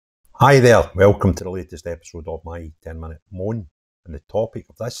Hi there, welcome to the latest episode of my 10-minute moan. And the topic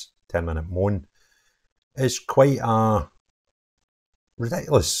of this 10-minute moan is quite a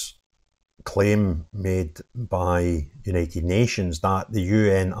ridiculous claim made by United Nations that the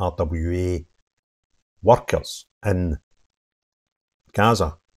UNRWA workers in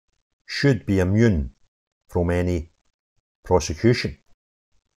Gaza should be immune from any prosecution,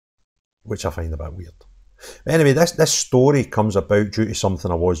 which I find a bit weird. Anyway, this story comes about due to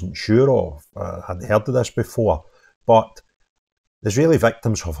something I wasn't sure of. I hadn't heard of this before, but the Israeli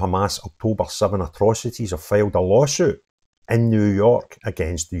victims of Hamas October 7 atrocities have filed a lawsuit in New York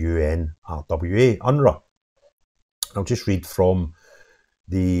against the UNRWA, UNRWA. I'll just read from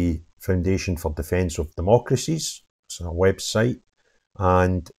the Foundation for Defence of Democracies. It's a website,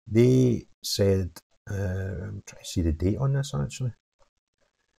 and they said, I'm trying to see the date on this actually.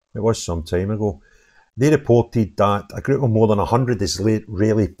 It was some time ago. They reported that a group of more than 100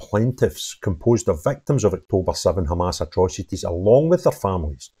 Israeli plaintiffs composed of victims of October 7 Hamas atrocities along with their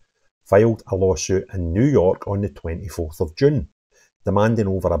families filed a lawsuit in New York on the 24th of June, demanding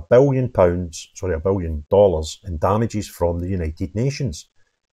over $1 billion in damages from the United Nations,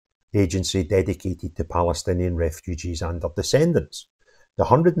 agency dedicated to Palestinian refugees and their descendants. The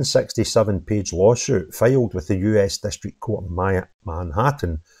 167-page lawsuit filed with the US District Court in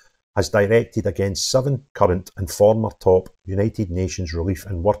Manhattan has directed against 7 current and former top United Nations relief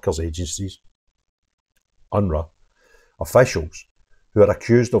and workers agencies, UNRWA, officials who are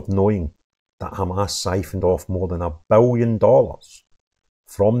accused of knowing that Hamas siphoned off more than $1 billion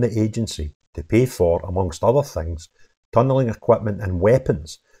from the agency to pay for, amongst other things, tunnelling equipment and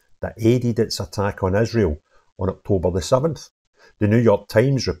weapons that aided its attack on Israel on October the 7th. The New York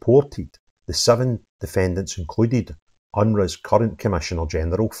Times reported the 7 defendants included UNRWA's current Commissioner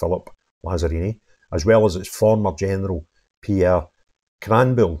General, Philip Lazzarini, as well as its former General, Pierre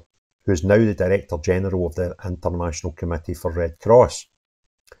Cranbull, who is now the Director General of the International Committee for Red Cross,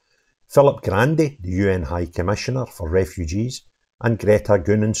 Philip Grandi, the UN High Commissioner for Refugees, and Greta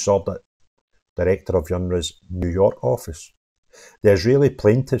Gunnarsdottir, Director of UNRWA's New York office. The Israeli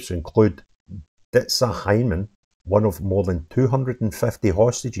plaintiffs include Ditsa Hyman, one of more than 250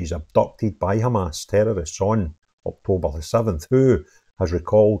 hostages abducted by Hamas terrorists on October the 7th, who has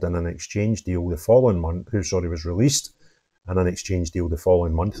recalled in an exchange deal the following month, was released in an exchange deal the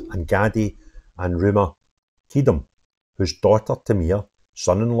following month, and Gadi and Ruma Kedem, whose daughter Tamir,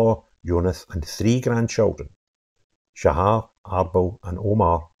 son-in-law Yonath, and 3 grandchildren, Shahar, Arbil and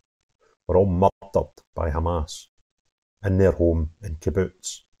Omar, were all murdered by Hamas in their home in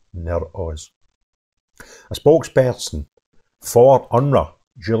Kibbutz Nir Oz. A spokesperson for UNRWA,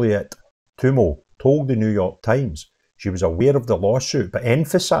 Juliette Tumo, told the New York Times she was aware of the lawsuit but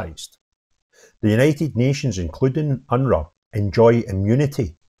emphasised the United Nations, including UNRWA, enjoy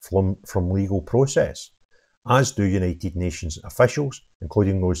immunity from legal process, as do United Nations officials,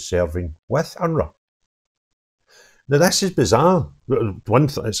 including those serving with UNRWA. Now this is bizarre. One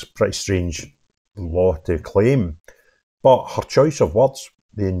thing, it's a pretty strange law to claim, but her choice of words,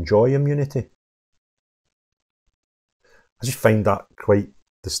 they enjoy immunity. I just find that quite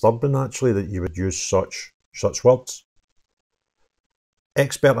disturbing actually, that you would use such words.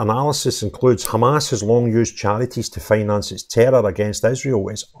 Expert analysis includes Hamas has long used charities to finance its terror against Israel.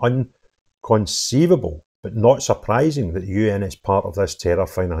 It's inconceivable but not surprising that the UN is part of this terror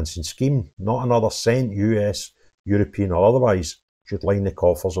financing scheme. Not another cent, US, European or otherwise, should line the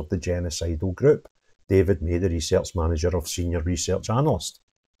coffers of the genocidal group. David May, the research manager of Senior Research Analyst.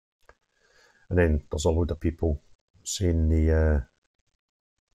 And then there's a load of people saying the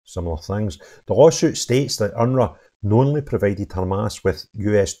similar things. The lawsuit states that UNRWA knowingly provided Hamas with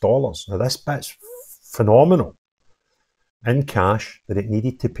US dollars. Now this bit's phenomenal. In cash that it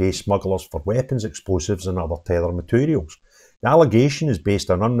needed to pay smugglers for weapons, explosives and other terror materials. The allegation is based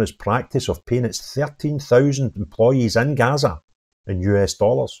on UNRWA's practice of paying its 13,000 employees in Gaza in US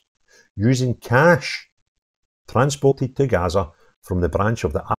dollars, using cash transported to Gaza from the branch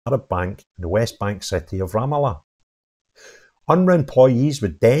of the Arab Bank in the West Bank city of Ramallah. UNRWA employees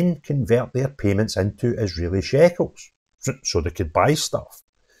would then convert their payments into Israeli shekels, so they could buy stuff,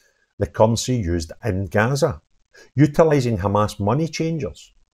 the currency used in Gaza, utilising Hamas money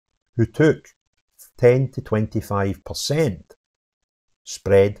changers, who took 10 to 25%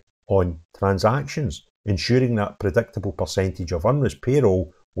 spread on transactions, ensuring that a predictable percentage of UNRWA's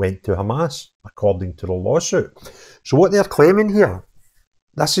payroll went to Hamas, according to the lawsuit. So what they're claiming here,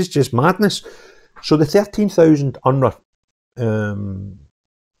 this is just madness. So the 13,000 UNRWA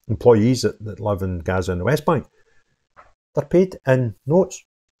employees that live in Gaza and the West Bank, they're paid in notes,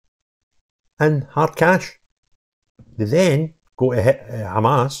 in hard cash. They then go to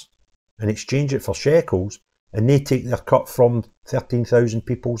Hamas and exchange it for shekels, and they take their cut from 13,000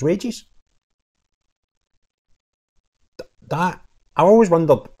 people's wages. I always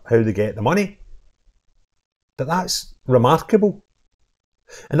wondered how they get the money, but that's remarkable.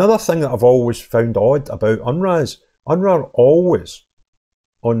 Another thing that I've always found odd about UNRWA is UNRWA are always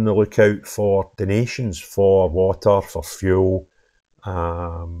on the lookout for donations for water, for fuel,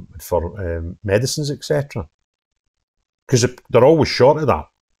 for medicines, etc. Because they're always short of that.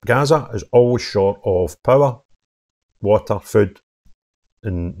 Gaza is always short of power, water, food,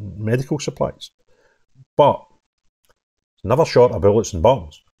 and medical supplies. But it's never short of bullets and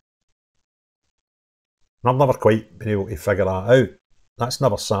bombs. And I've never quite been able to figure that out. That's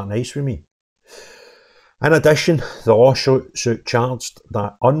never sat nice with me. In addition, the lawsuit charged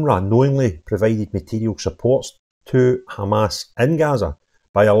that UNRWA knowingly provided material supports to Hamas in Gaza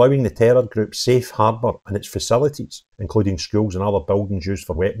by allowing the terror group safe harbour in its facilities, including schools and other buildings used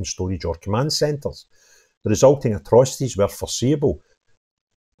for weapons storage or command centres. The resulting atrocities were foreseeable,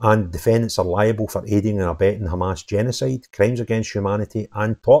 and defendants are liable for aiding and abetting Hamas genocide, crimes against humanity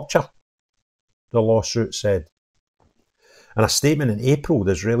and torture, the lawsuit said. In a statement in April,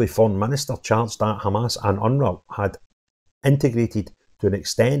 the Israeli Foreign Minister charged that Hamas and UNRWA had integrated to an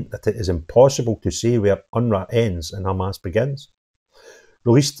extent that it is impossible to say where UNRWA ends and Hamas begins.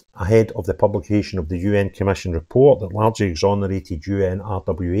 Released ahead of the publication of the UN Commission report that largely exonerated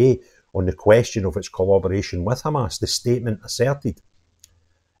UNRWA on the question of its collaboration with Hamas, the statement asserted,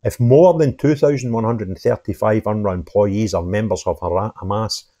 if more than 2,135 UNRWA employees are members of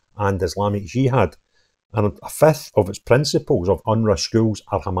Hamas and Islamic Jihad, and a fifth of its principals of UNRWA schools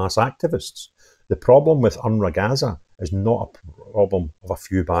are Hamas activists, the problem with UNRWA Gaza is not a problem of a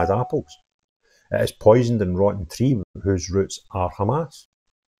few bad apples. It is poisoned and rotten tree whose roots are Hamas.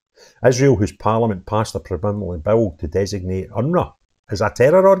 Israel, whose parliament passed a preliminary bill to designate UNRWA as a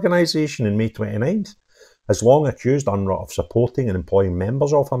terror organisation in May 29th, has long accused UNRWA of supporting and employing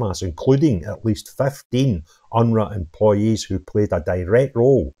members of Hamas, including at least 15 UNRWA employees who played a direct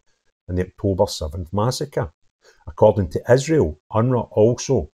role in the October 7th massacre. According to Israel, UNRWA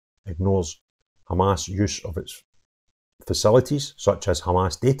also ignores Hamas' use of its facilities, such as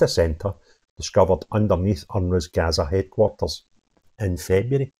Hamas data centre, discovered underneath UNRWA's Gaza headquarters in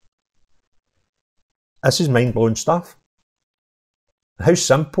February. This is mind-blowing stuff. How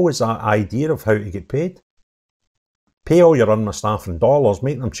simple is that idea of how to get paid? Pay all your UNRWA staff in dollars,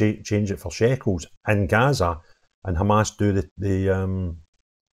 make them change it for shekels in Gaza, and Hamas do the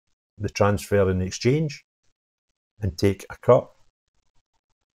transfer and the exchange and take a cut.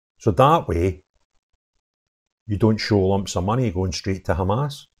 So that way, you don't show lumps of money going straight to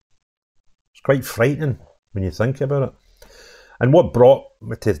Hamas. It's quite frightening when you think about it. And what brought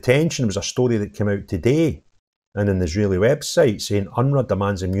me to attention was a story that came out today and an Israeli website saying UNRWA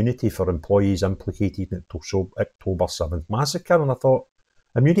demands immunity for employees implicated in the October 7th massacre. And I thought,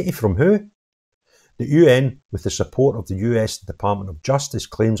 immunity from who? The UN, with the support of the US Department of Justice,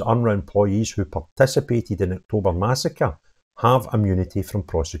 claims UNRWA employees who participated in the October massacre have immunity from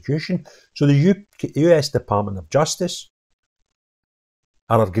prosecution. So the US Department of Justice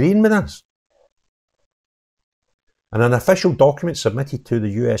are agreeing with this. In an official document submitted to the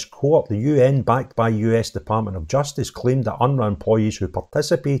US court, the UN, backed by US Department of Justice, claimed that UNRWA employees who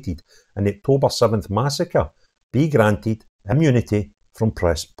participated in the October 7th massacre be granted immunity from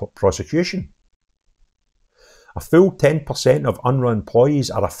prosecution. A full 10% of UNRWA employees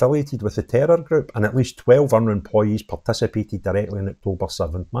are affiliated with the terror group, and at least 12 UNRWA employees participated directly in the October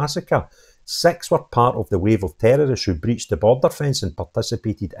 7th massacre. 6 were part of the wave of terrorists who breached the border fence and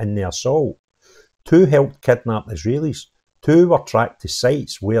participated in the assault. 2 helped kidnap Israelis. 2 were tracked to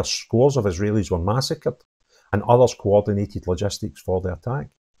sites where scores of Israelis were massacred, and others coordinated logistics for the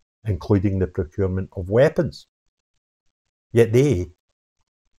attack, including the procurement of weapons. Yet they,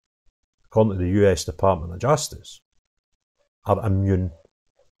 according to the US Department of Justice, are immune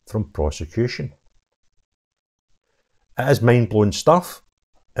from prosecution. It is mind-blowing stuff.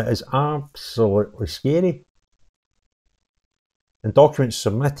 It is absolutely scary. In documents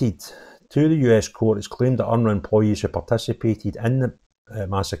submitted to the US court, it's claimed that UNRWA employees who participated in the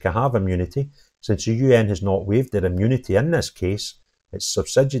massacre have immunity. Since the UN has not waived their immunity in this case, its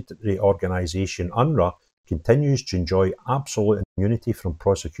subsidiary organisation UNRWA continues to enjoy absolute immunity from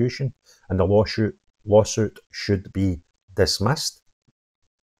prosecution, and the lawsuit should be dismissed.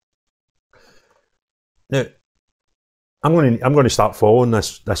 Now, I'm going to start following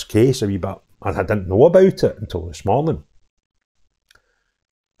this case a wee bit. I didn't know about it until this morning.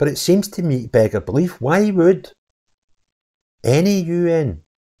 But it seems to me to beg a belief. Why would any UN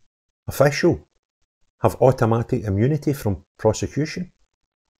official have automatic immunity from prosecution?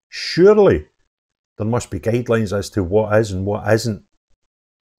 surely there must be guidelines as to what is and what isn't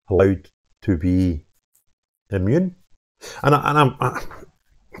allowed to be immune. And I'm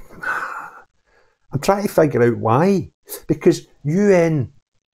trying to figure out why. Because UN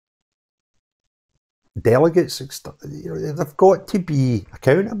delegates, they've got to be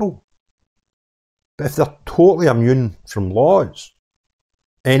accountable. But if they're totally immune from laws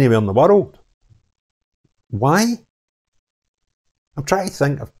anywhere in the world, why? I'm trying to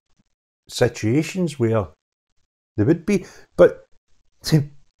think of situations where they would be. But see,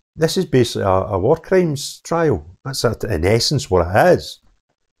 this is basically a war crimes trial. That's in essence what it is.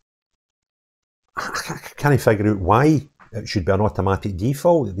 I can't figure out why it should be an automatic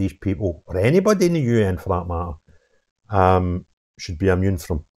default that these people, or anybody in the UN for that matter, should be immune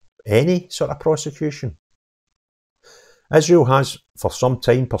from any sort of prosecution. Israel has for some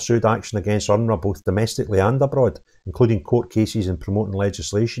time pursued action against UNRWA both domestically and abroad, including court cases and promoting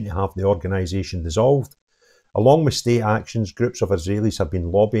legislation to have the organisation dissolved. Along with state actions, groups of Israelis have been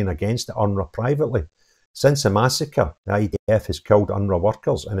lobbying against the UNRWA privately. Since the massacre, the IDF has killed UNRWA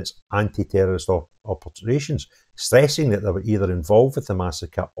workers in its anti-terrorist operations, stressing that they were either involved with the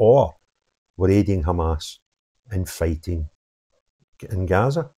massacre or were aiding Hamas in fighting in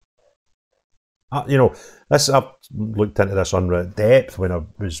Gaza. I've looked into this UNRWA at depth when I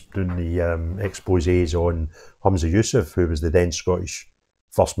was doing the exposés on Humza Yousaf, who was the then Scottish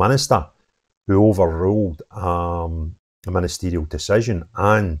First Minister, who overruled a ministerial decision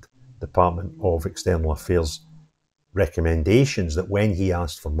and Department of External Affairs recommendations that when he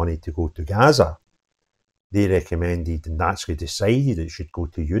asked for money to go to Gaza, they recommended and actually decided it should go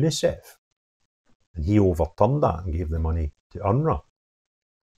to UNICEF. And he overturned that and gave the money to UNRWA,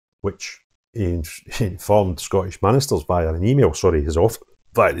 which he informed Scottish ministers via an email,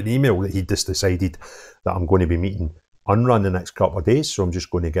 via an email that he just decided that I'm going to be meeting UNRWA in the next couple of days, so I'm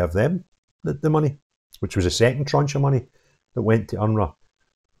just going to give them the money, which was a second tranche of money that went to UNRWA,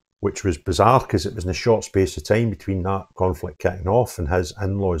 which was bizarre because it was in a short space of time between that conflict kicking off and his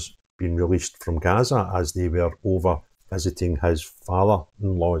in-laws being released from Gaza as they were over visiting his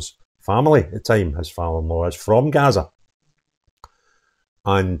father-in-law's family at the time. His father-in-law is from Gaza.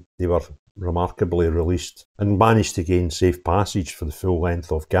 And they were remarkably released and managed to gain safe passage for the full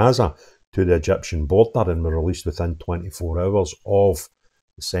length of Gaza to the Egyptian border and were released within 24 hours of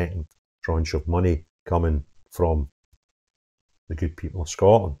the second tranche of money coming from the good people of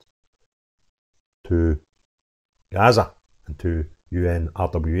Scotland to Gaza and to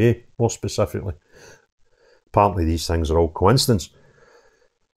UNRWA more specifically. Apparently these things are all coincidence.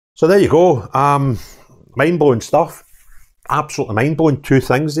 So there you go. Mind-blowing stuff. Absolutely mind-blowing. Two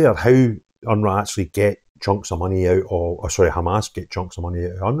things there. How UNRWA actually get chunks of money out of, Hamas get chunks of money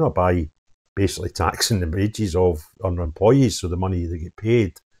out of UNRWA by basically taxing the wages of UNRWA employees. So the money they get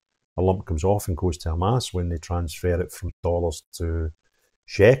paid, a lump comes off and goes to Hamas when they transfer it from dollars to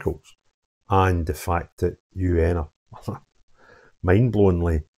shekels. And the fact that UN are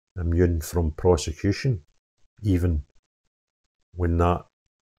mind-blowingly immune from prosecution, even when that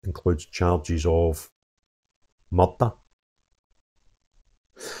includes charges of murder.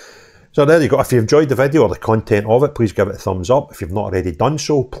 So there you go. If you enjoyed the video or the content of it, please give it a thumbs up. If you've not already done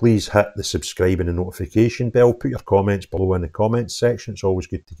so, please hit the subscribe and the notification bell. Put your comments below in the comments section. It's always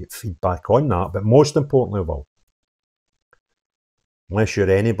good to get feedback on that. But most importantly of all, unless you're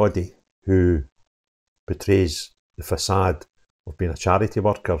anybody who betrays the facade of being a charity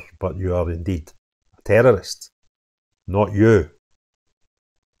worker, but you are indeed a terrorist, not you,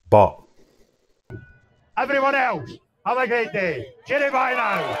 but everyone else, have a great day. Cheerio, bye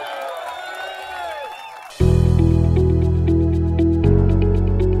now.